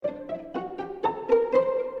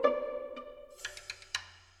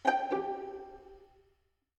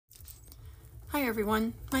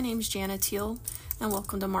everyone, my name is Jana Teal, and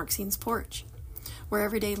welcome to Marxine's Porch, where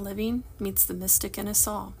everyday living meets the mystic in us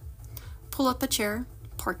all. Pull up a chair,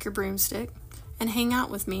 park your broomstick, and hang out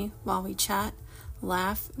with me while we chat,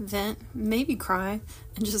 laugh, vent, maybe cry,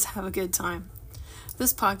 and just have a good time.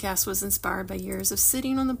 This podcast was inspired by years of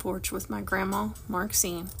sitting on the porch with my grandma,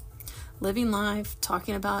 Marxine, living life,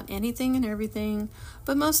 talking about anything and everything,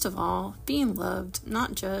 but most of all, being loved,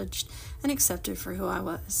 not judged, and accepted for who I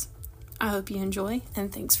was. I hope you enjoy,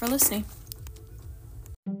 and thanks for listening.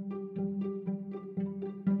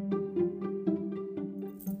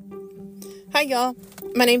 Hi, y'all.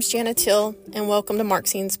 My name's Jana Till, and welcome to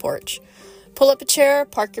Marxine's Porch. Pull up a chair,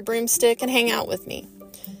 park your broomstick, and hang out with me.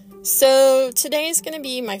 So today is going to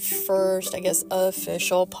be my first,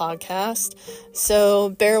 official podcast. So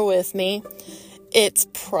bear with me. It's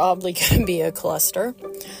probably going to be a cluster.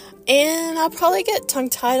 And I'll probably get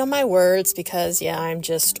tongue-tied on my words because, I'm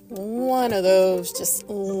just one of those just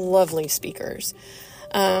lovely speakers.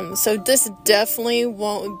 So this definitely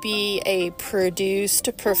won't be a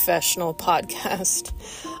produced professional podcast.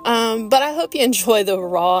 But I hope you enjoy the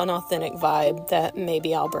raw and authentic vibe that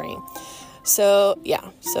maybe I'll bring. So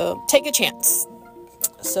take a chance.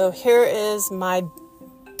 So here is my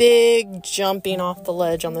big jumping off the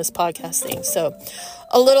ledge on this podcast thing. So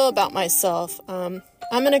a little about myself.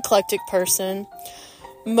 I'm an eclectic person.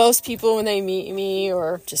 Most people, when they meet me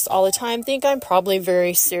or just all the time, think I'm probably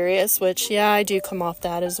very serious, which, I do come off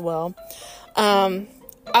that as well.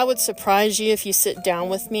 I would surprise you if you sit down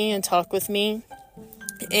with me and talk with me.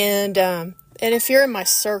 And if you're in my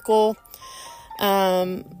circle,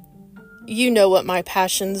 you know what my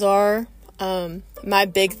passions are. My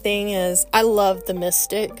big thing is I love the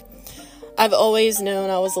mystic. I've always known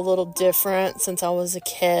I was a little different since I was a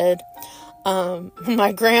kid.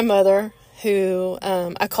 My grandmother, who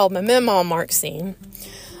I called my Mama Marxine,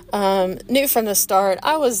 knew from the start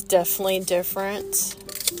I was definitely different.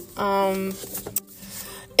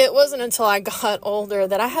 It wasn't until I got older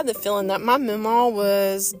that I had the feeling that my Mama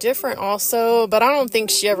was different also, but I don't think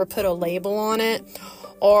she ever put a label on it,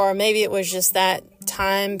 or maybe it was just that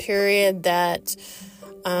time period that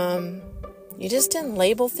you just didn't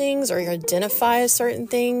label things or you identify as certain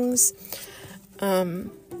things.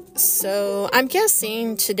 So I'm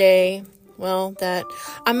guessing today, that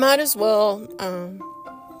I might as well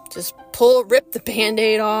just rip the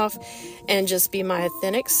Band-Aid off and just be my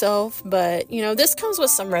authentic self. But, this comes with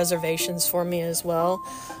some reservations for me as well.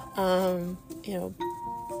 In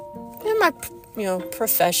my,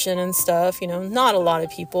 profession and stuff, not a lot of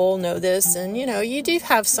people know this. And, you do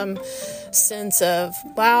have some sense of,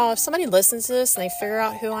 wow, if somebody listens to this and they figure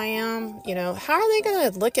out who I am, how are they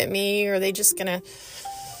going to look at me? Or are they just going to,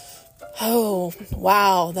 oh,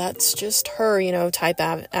 wow, that's just her, type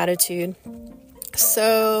of attitude.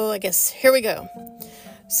 So I guess here we go.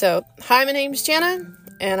 So, hi, my name's Jana,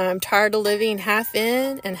 and I'm tired of living half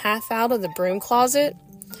in and half out of the broom closet.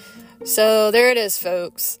 So there it is,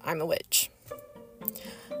 folks. I'm a witch.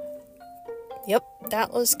 Yep,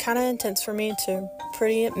 that was kind of intense for me to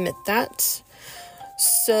pretty admit that.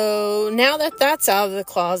 So now that that's out of the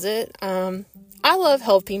closet, I love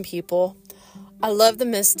helping people. I love the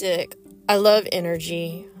mystic. I love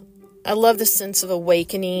energy. I love the sense of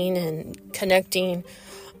awakening and connecting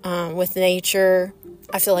with nature.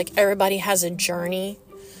 I feel like everybody has a journey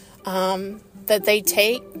that they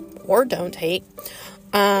take or don't take.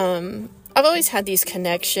 I've always had these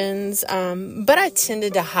connections, but I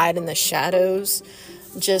tended to hide in the shadows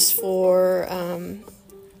just for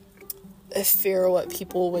fear of what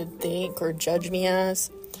people would think or judge me as.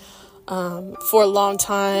 For a long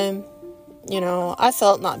time, I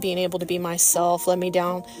felt not being able to be myself led me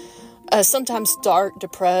down a sometimes dark,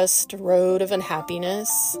 depressed road of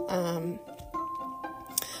unhappiness.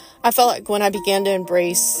 I felt like when I began to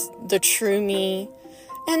embrace the true me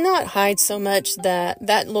and not hide so much, that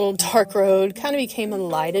little dark road kind of became a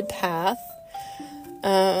lighted path.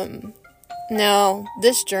 Now,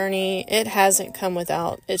 this journey, it hasn't come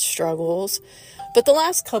without its struggles, but the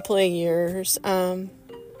last couple of years,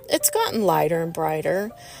 it's gotten lighter and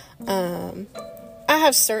brighter. I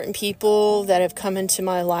have certain people that have come into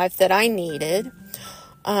my life that I needed.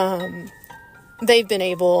 They've been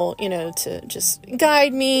able, to just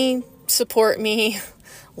guide me, support me,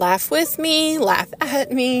 laugh with me, laugh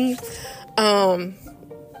at me, tell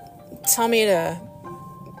me to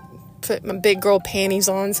put my big girl panties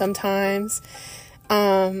on sometimes.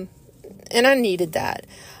 And I needed that.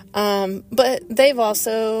 But they've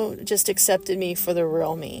also just accepted me for the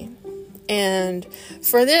real me. And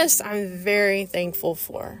for this, I'm very thankful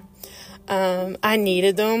for. I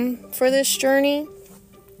needed them for this journey.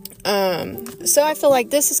 So I feel like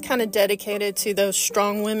this is kind of dedicated to those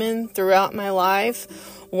strong women throughout my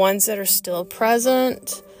life, ones that are still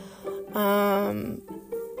present, the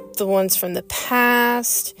ones from the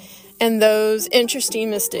past, and those interesting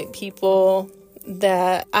mystic people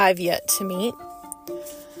that I've yet to meet.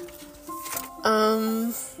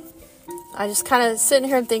 I just kind of sitting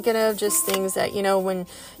here thinking of just things that, when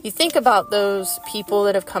you think about those people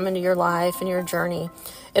that have come into your life and your journey,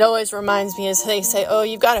 it always reminds me as they say, oh,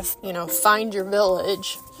 you've got to, find your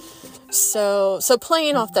village. So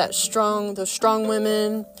playing off those strong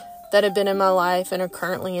women that have been in my life and are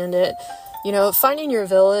currently in it, finding your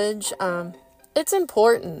village, it's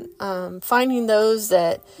important. Finding those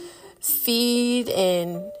that feed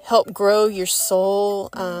and help grow your soul.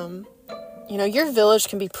 Your village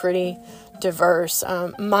can be pretty diverse.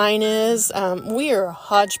 Mine is, we are a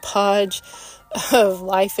hodgepodge of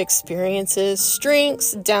life experiences,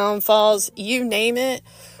 strengths, downfalls, you name it.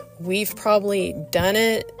 We've probably done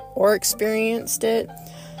it or experienced it.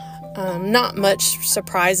 Not much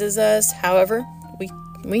surprises us. However,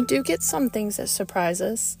 we do get some things that surprise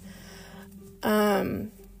us.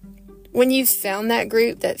 When you've found that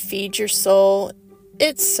group that feeds your soul,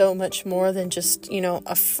 it's so much more than just,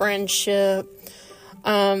 a friendship.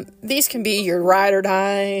 These can be your ride or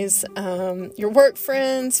dies, your work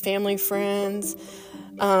friends, family friends,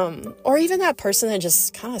 or even that person that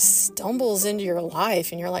just kind of stumbles into your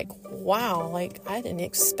life and you're like, wow, like I didn't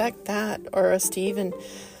expect that or us to even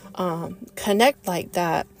connect like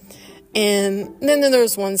that. And then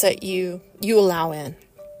there's ones that you allow in.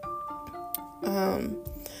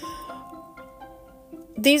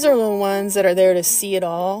 These are the ones that are there to see it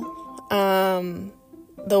all.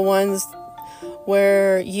 The ones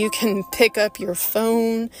where you can pick up your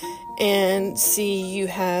phone and see you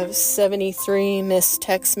have 73 missed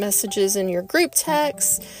text messages in your group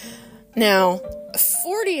text. Now,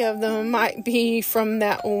 40 of them might be from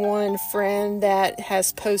that one friend that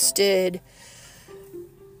has posted,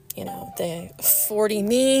 the 40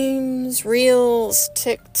 memes, reels,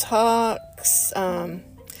 TikToks.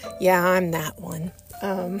 Yeah, I'm that one.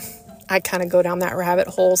 I kind of go down that rabbit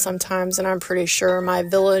hole sometimes, and I'm pretty sure my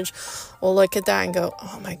village will look at that and go,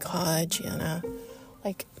 oh my God, Gianna,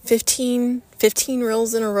 like 15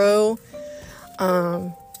 reels in a row.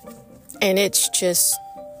 And it's just,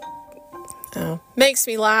 makes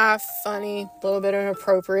me laugh, funny, a little bit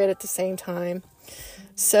inappropriate at the same time.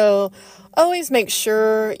 So always make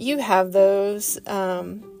sure you have those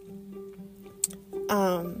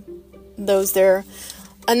there.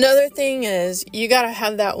 Another thing is you got to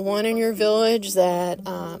have that one in your village that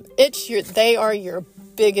they are your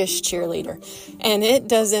biggest cheerleader, and it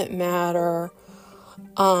doesn't matter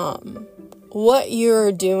what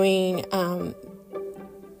you're doing.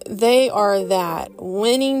 They are that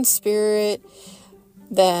winning spirit,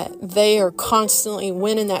 that they are constantly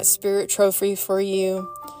winning that spirit trophy for you.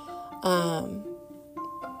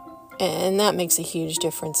 And that makes a huge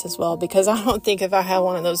difference as well, because I don't think if I had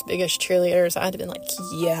one of those biggest cheerleaders, I'd have been like,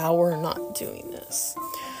 yeah, we're not doing this.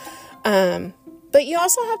 But you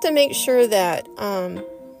also have to make sure that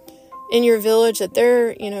in your village that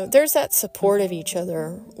there's that support of each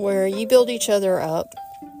other, where you build each other up.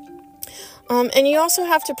 And you also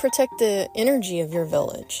have to protect the energy of your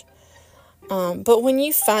village. But when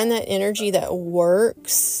you find that energy that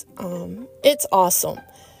works, it's awesome.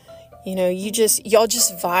 Y'all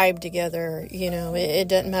just vibe together. It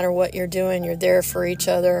doesn't matter what you're doing. You're there for each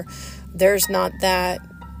other. There's not that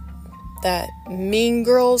mean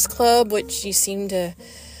girls club, which you seem to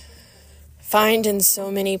find in so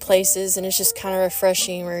many places. And it's just kind of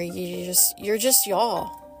refreshing, where you're just y'all,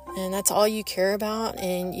 and that's all you care about.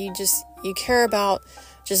 And you care about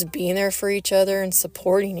just being there for each other and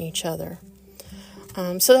supporting each other.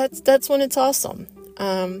 So that's when it's awesome.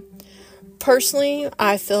 Personally,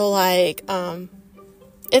 I feel like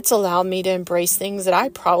it's allowed me to embrace things that I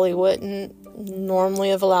probably wouldn't normally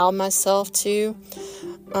have allowed myself to.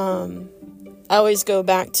 I always go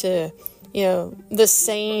back to, the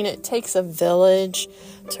saying, it takes a village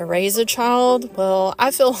to raise a child. Well, I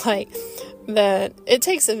feel like that it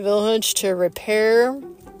takes a village to repair,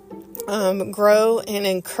 grow, and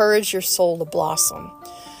encourage your soul to blossom.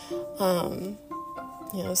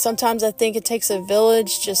 Sometimes I think it takes a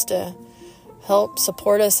village just to help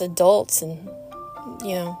support us adults and,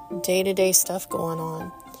 day-to-day stuff going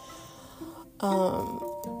on.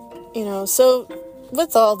 So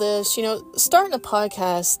with all this, starting a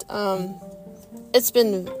podcast, it's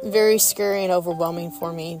been very scary and overwhelming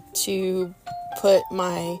for me to put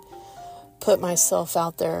myself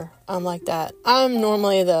out there like that. I'm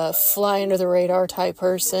normally the fly under the radar type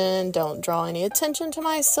person, don't draw any attention to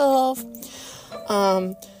myself.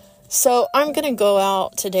 So I'm going to go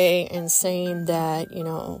out today and saying that, you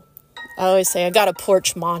know, I always say I got a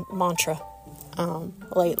porch mantra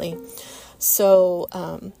lately.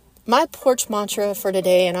 So my porch mantra for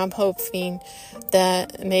today, and I'm hoping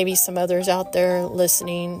that maybe some others out there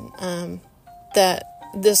listening, that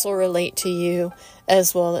this will relate to you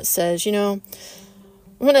as well. It says, you know,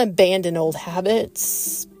 I'm going to abandon old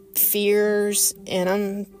habits, fears,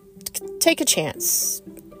 and take a chance.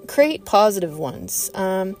 Create positive ones.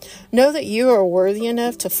 Know that you are worthy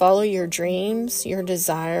enough to follow your dreams, your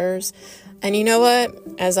desires. And you know what?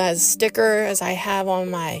 As a sticker, as I have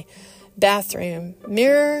on my bathroom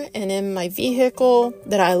mirror and in my vehicle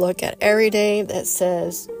that I look at every day that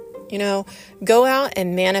says, you know, go out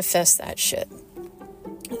and manifest that shit.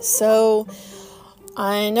 So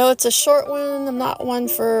I know it's a short one. I'm not one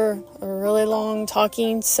for a really long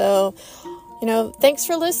talking. So, you know, thanks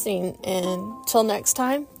for listening. And till next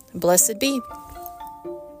time, blessed be.